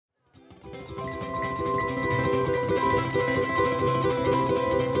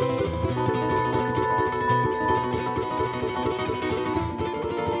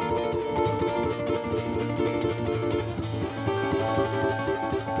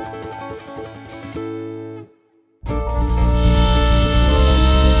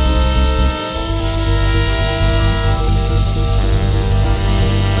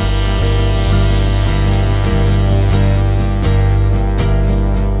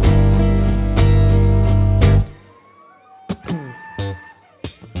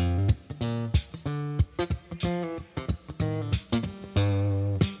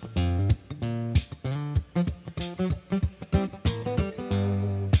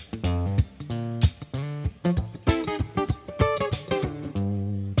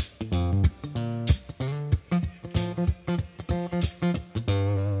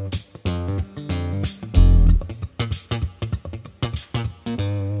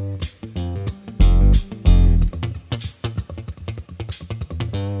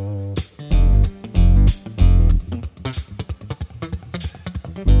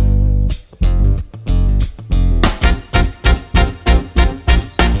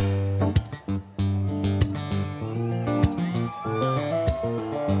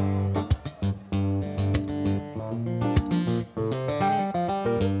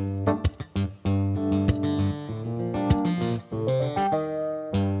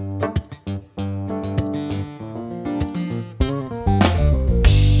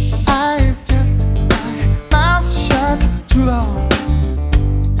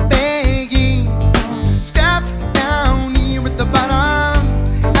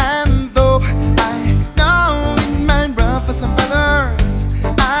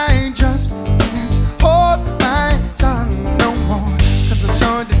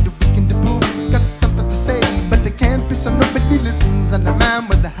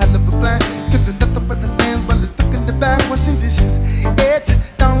hell of a plan. Could do nothing but the sands while it's stuck in the back washing dishes. It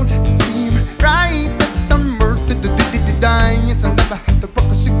don't seem right that some earth dying. It's never have to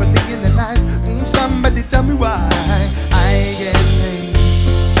work a secret day in the life. Somebody tell me why I get paid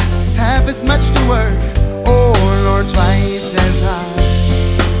half as much to work, or twice as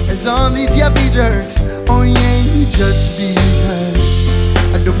high as all these yuppie jerks. Oh yeah, just because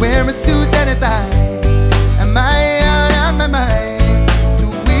I don't wear a suit and a tie. Am I out of my mind to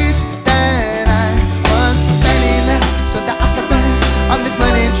wish that I was penniless so that I could rest? All these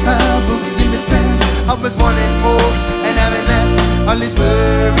money troubles give me stress. I was wanting more and having less. All these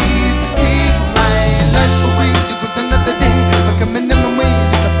worries take my life away. It was another day, but coming in my way.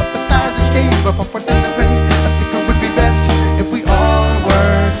 Step up beside the stage, but for the rain. I think it would be best if we all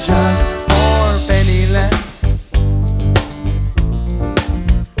were just more penniless.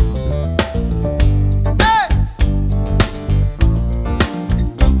 Hey!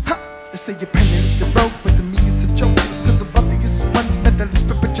 They say you're penniless, you're broke, but to me it's a joke. Cause the wealthiest ones that are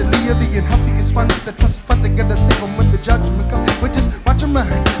spiritually the unhealthiest ones, the trust funds, they gotta save them when the judgment comes. We just watch them run.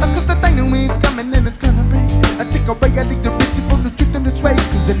 Cause the thing that waves coming in, it's gonna rain. I take away, I leave the principle, the truth in its way.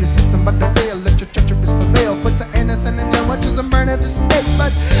 Cause in the system about to fail, let your treacherous prevail. Put the innocent in there, watches them burn at the stake.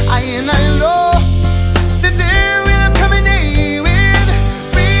 But I know that there will come a day when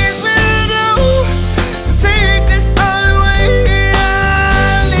breeze will blow and take this all away.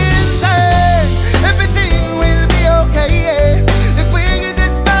 All inside, everything will be okay if we can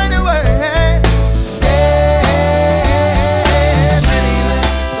just find a way to stay penniless.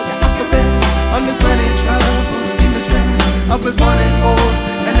 So that I can rest on this money troubles, keep me stress. I was wanting more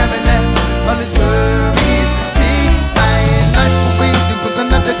and having less.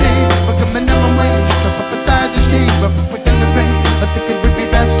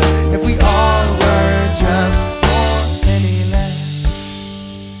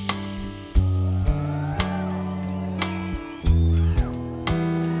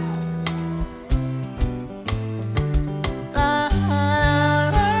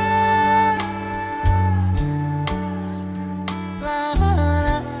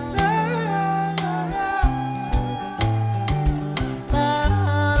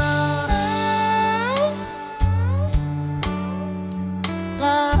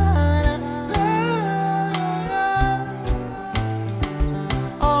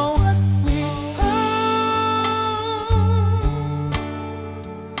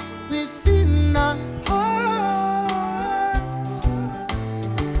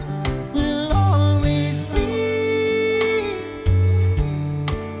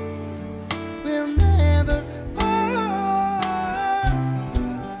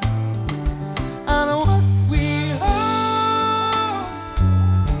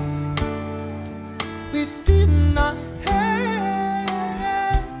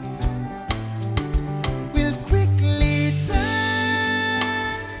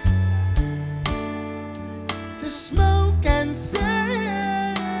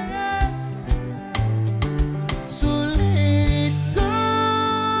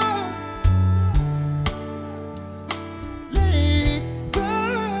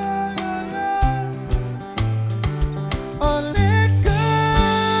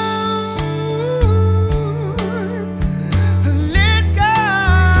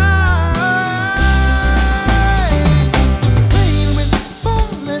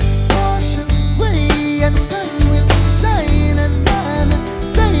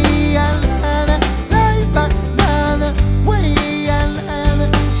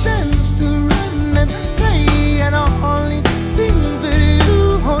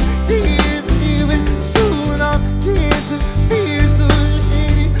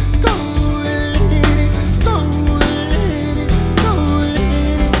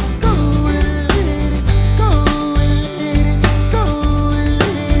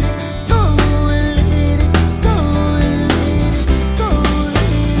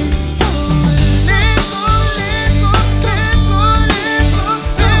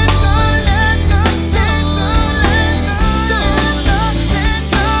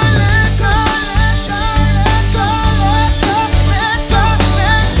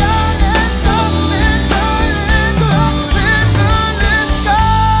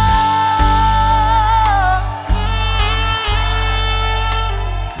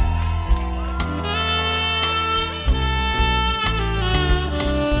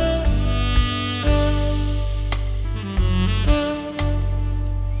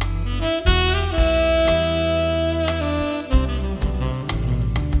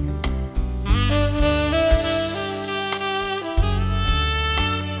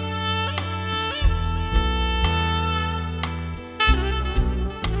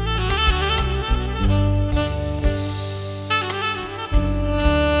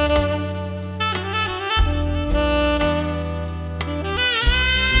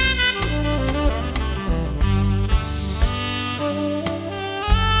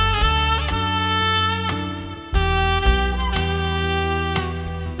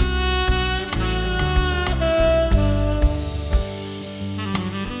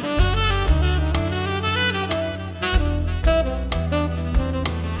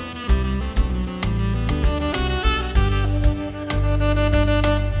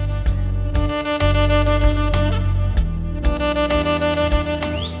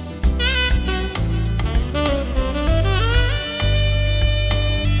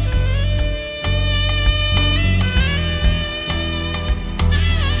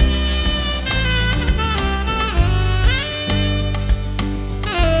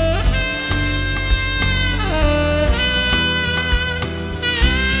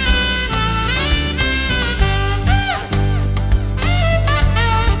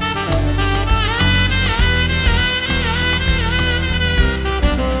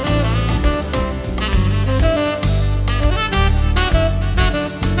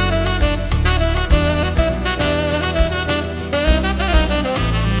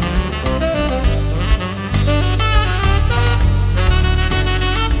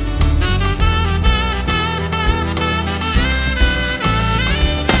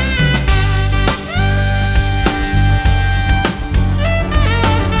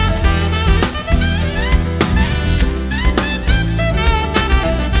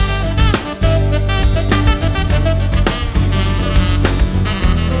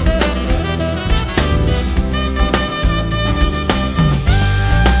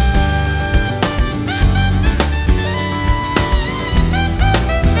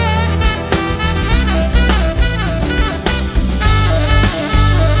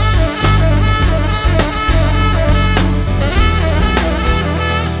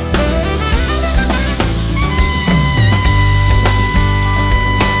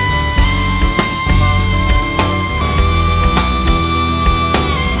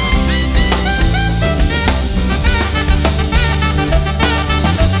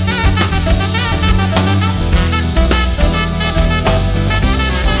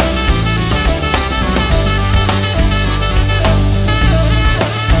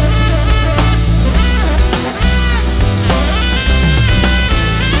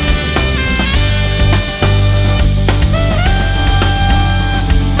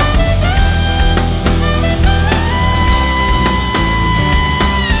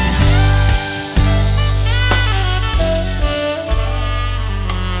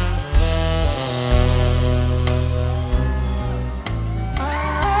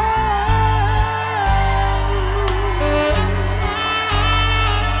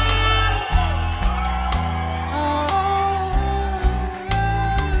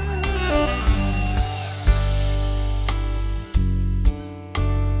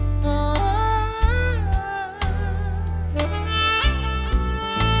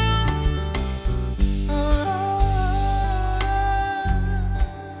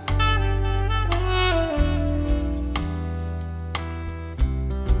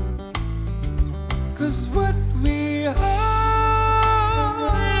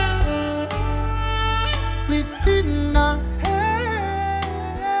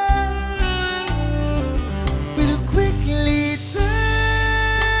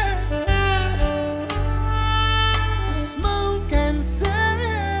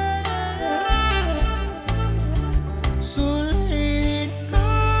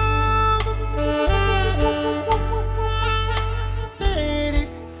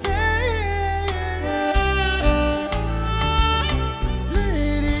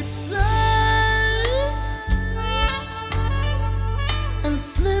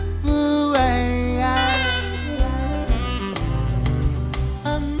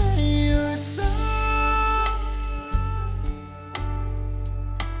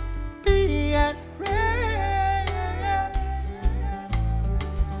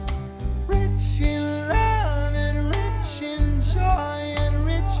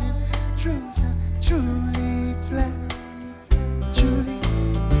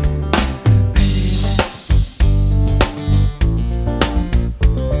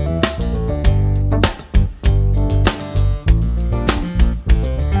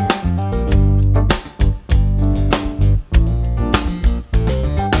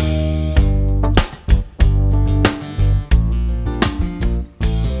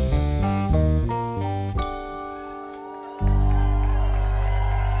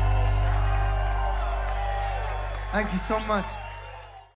 Thank you so much.